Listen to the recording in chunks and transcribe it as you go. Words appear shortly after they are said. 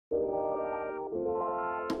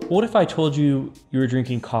What if I told you you were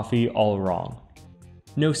drinking coffee all wrong?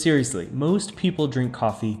 No, seriously, most people drink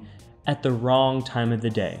coffee at the wrong time of the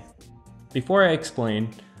day. Before I explain,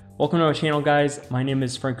 welcome to my channel, guys. My name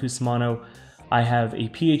is Frank Cusimano. I have a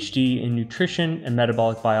PhD in nutrition and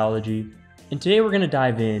metabolic biology, and today we're going to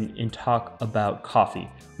dive in and talk about coffee,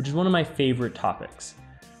 which is one of my favorite topics.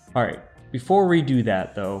 All right, before we do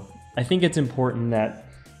that though, I think it's important that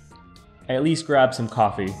I at least grab some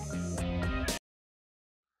coffee.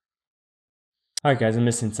 Alright guys, I'm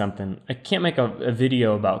missing something. I can't make a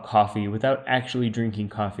video about coffee without actually drinking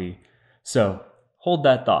coffee. So, hold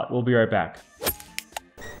that thought. We'll be right back.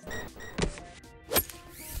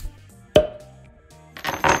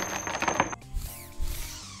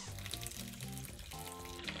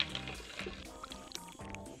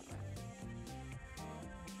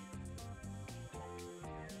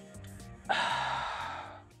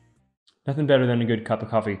 Nothing better than a good cup of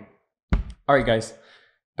coffee. Alright guys,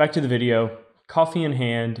 back to the video. Coffee in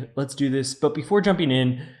hand, let's do this. But before jumping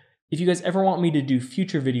in, if you guys ever want me to do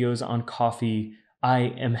future videos on coffee, I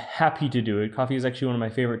am happy to do it. Coffee is actually one of my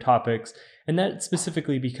favorite topics, and that's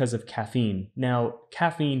specifically because of caffeine. Now,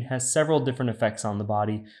 caffeine has several different effects on the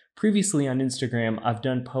body. Previously on Instagram, I've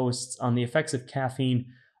done posts on the effects of caffeine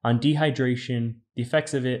on dehydration, the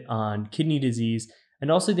effects of it on kidney disease, and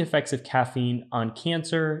also the effects of caffeine on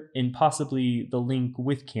cancer and possibly the link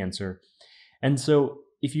with cancer. And so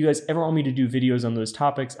if you guys ever want me to do videos on those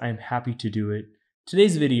topics, I am happy to do it.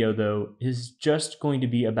 Today's video, though, is just going to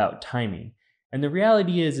be about timing. And the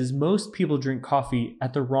reality is most people drink coffee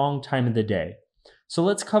at the wrong time of the day. So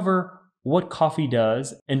let's cover what coffee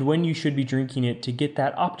does and when you should be drinking it to get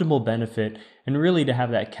that optimal benefit and really to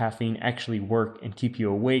have that caffeine actually work and keep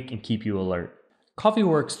you awake and keep you alert. Coffee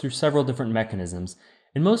works through several different mechanisms,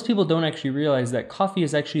 and most people don't actually realize that coffee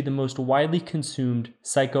is actually the most widely consumed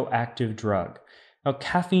psychoactive drug. Now,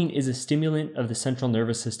 caffeine is a stimulant of the central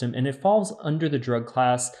nervous system, and it falls under the drug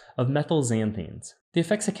class of methylxanthines. The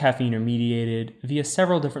effects of caffeine are mediated via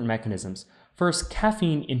several different mechanisms. First,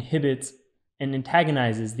 caffeine inhibits and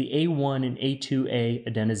antagonizes the A1 and A2A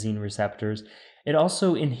adenosine receptors. It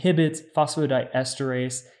also inhibits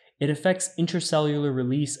phosphodiesterase. It affects intracellular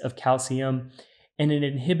release of calcium, and it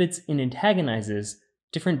inhibits and antagonizes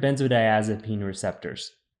different benzodiazepine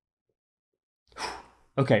receptors.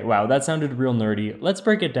 Okay, wow, that sounded real nerdy. Let's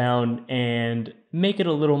break it down and make it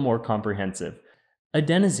a little more comprehensive.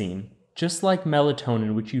 Adenosine, just like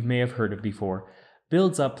melatonin, which you may have heard of before,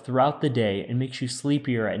 builds up throughout the day and makes you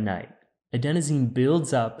sleepier at night. Adenosine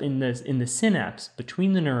builds up in the synapse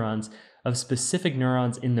between the neurons of specific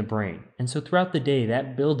neurons in the brain. And so throughout the day,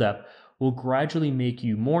 that buildup will gradually make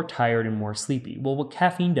you more tired and more sleepy. Well, what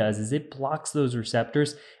caffeine does is it blocks those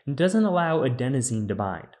receptors and doesn't allow adenosine to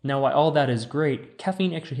bind. Now, while all that is great,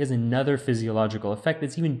 caffeine actually has another physiological effect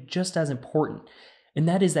that's even just as important, and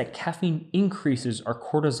that is that caffeine increases our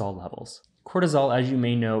cortisol levels. Cortisol, as you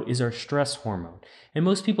may know, is our stress hormone, and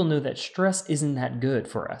most people know that stress isn't that good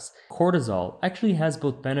for us. Cortisol actually has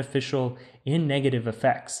both beneficial and negative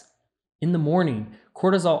effects. In the morning,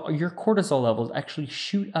 your cortisol levels actually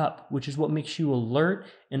shoot up, which is what makes you alert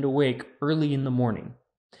and awake early in the morning.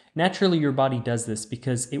 Naturally, your body does this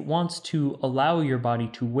because it wants to allow your body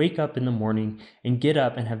to wake up in the morning and get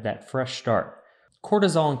up and have that fresh start.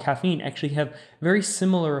 Cortisol and caffeine actually have very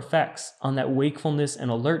similar effects on that wakefulness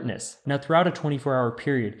and alertness. Now, throughout a 24-hour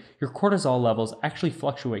period, your cortisol levels actually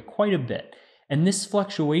fluctuate quite a bit. And this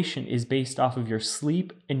fluctuation is based off of your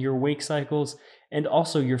sleep and your wake cycles and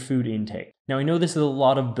also your food intake. Now, I know this is a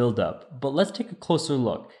lot of buildup, but let's take a closer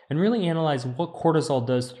look and really analyze what cortisol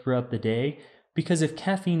does throughout the day, because if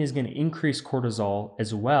caffeine is going to increase cortisol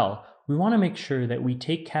as well, we want to make sure that we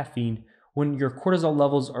take caffeine when your cortisol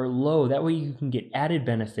levels are low. That way you can get added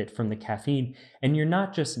benefit from the caffeine and you're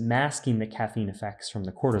not just masking the caffeine effects from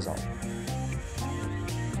the cortisol.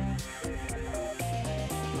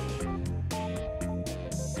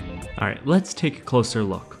 All right, let's take a closer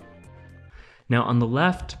look. Now on the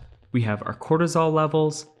left, we have our cortisol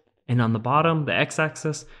levels, and on the bottom, the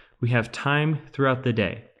x-axis, we have time throughout the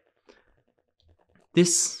day.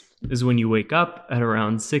 This is when you wake up at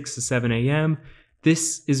around 6 to 7 a.m.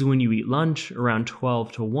 This is when you eat lunch around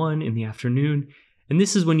 12 to 1 in the afternoon, and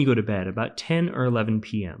this is when you go to bed about 10 or 11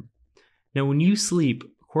 p.m. Now when you sleep,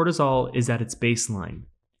 cortisol is at its baseline.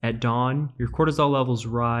 At dawn, your cortisol levels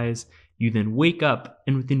rise, you then wake up,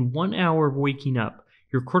 and within 1 hour of waking up,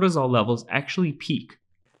 your cortisol levels actually peak.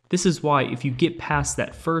 This is why if you get past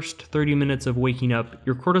that first 30 minutes of waking up,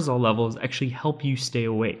 your cortisol levels actually help you stay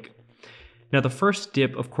awake. Now the first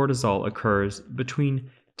dip of cortisol occurs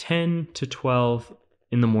between 10 to 12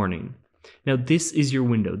 in the morning. Now, this is your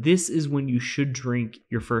window. This is when you should drink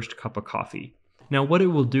your first cup of coffee. Now, what it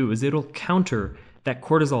will do is it'll counter that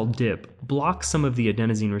cortisol dip, block some of the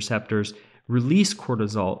adenosine receptors, release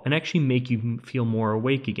cortisol, and actually make you feel more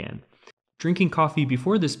awake again. Drinking coffee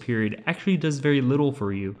before this period actually does very little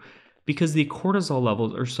for you because the cortisol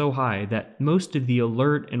levels are so high that most of the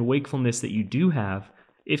alert and wakefulness that you do have,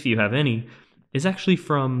 if you have any, is actually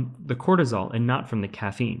from the cortisol and not from the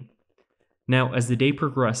caffeine. Now, as the day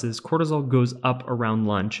progresses, cortisol goes up around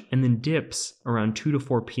lunch and then dips around 2 to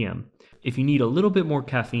 4 p.m. If you need a little bit more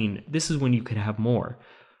caffeine, this is when you could have more.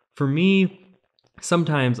 For me,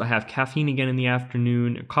 sometimes I have caffeine again in the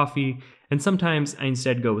afternoon, coffee, and sometimes I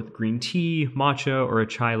instead go with green tea, matcha, or a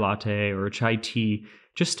chai latte or a chai tea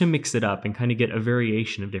just to mix it up and kind of get a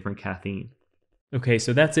variation of different caffeine. Okay,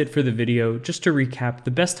 so that's it for the video. Just to recap,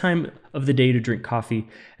 the best time of the day to drink coffee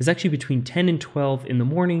is actually between 10 and 12 in the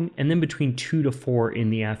morning and then between 2 to 4 in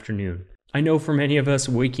the afternoon. I know for many of us,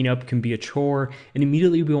 waking up can be a chore, and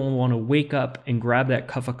immediately we will want to wake up and grab that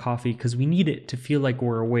cup of coffee because we need it to feel like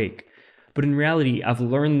we're awake. But in reality, I've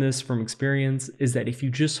learned this from experience, is that if you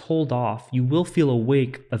just hold off, you will feel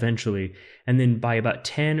awake eventually. And then by about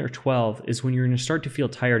 10 or 12 is when you're going to start to feel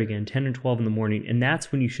tired again, 10 or 12 in the morning. And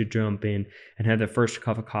that's when you should jump in and have the first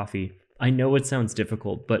cup of coffee. I know it sounds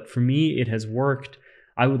difficult, but for me, it has worked.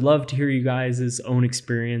 I would love to hear you guys' own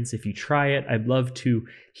experience. If you try it, I'd love to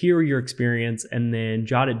hear your experience and then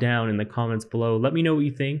jot it down in the comments below. Let me know what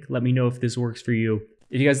you think. Let me know if this works for you.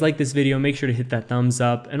 If you guys like this video, make sure to hit that thumbs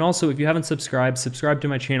up. And also, if you haven't subscribed, subscribe to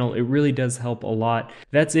my channel. It really does help a lot.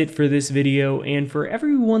 That's it for this video. And for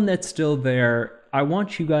everyone that's still there, I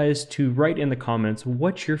want you guys to write in the comments,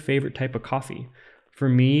 what's your favorite type of coffee? For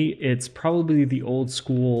me, it's probably the old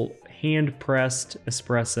school hand-pressed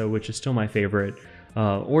espresso, which is still my favorite,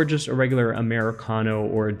 or just a regular Americano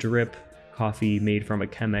or a drip coffee made from a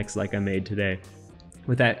Chemex like I made today.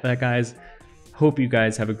 With that guys, hope you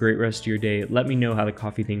guys have a great rest of your day. Let me know how the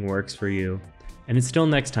coffee thing works for you. And until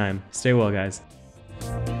next time, stay well, guys.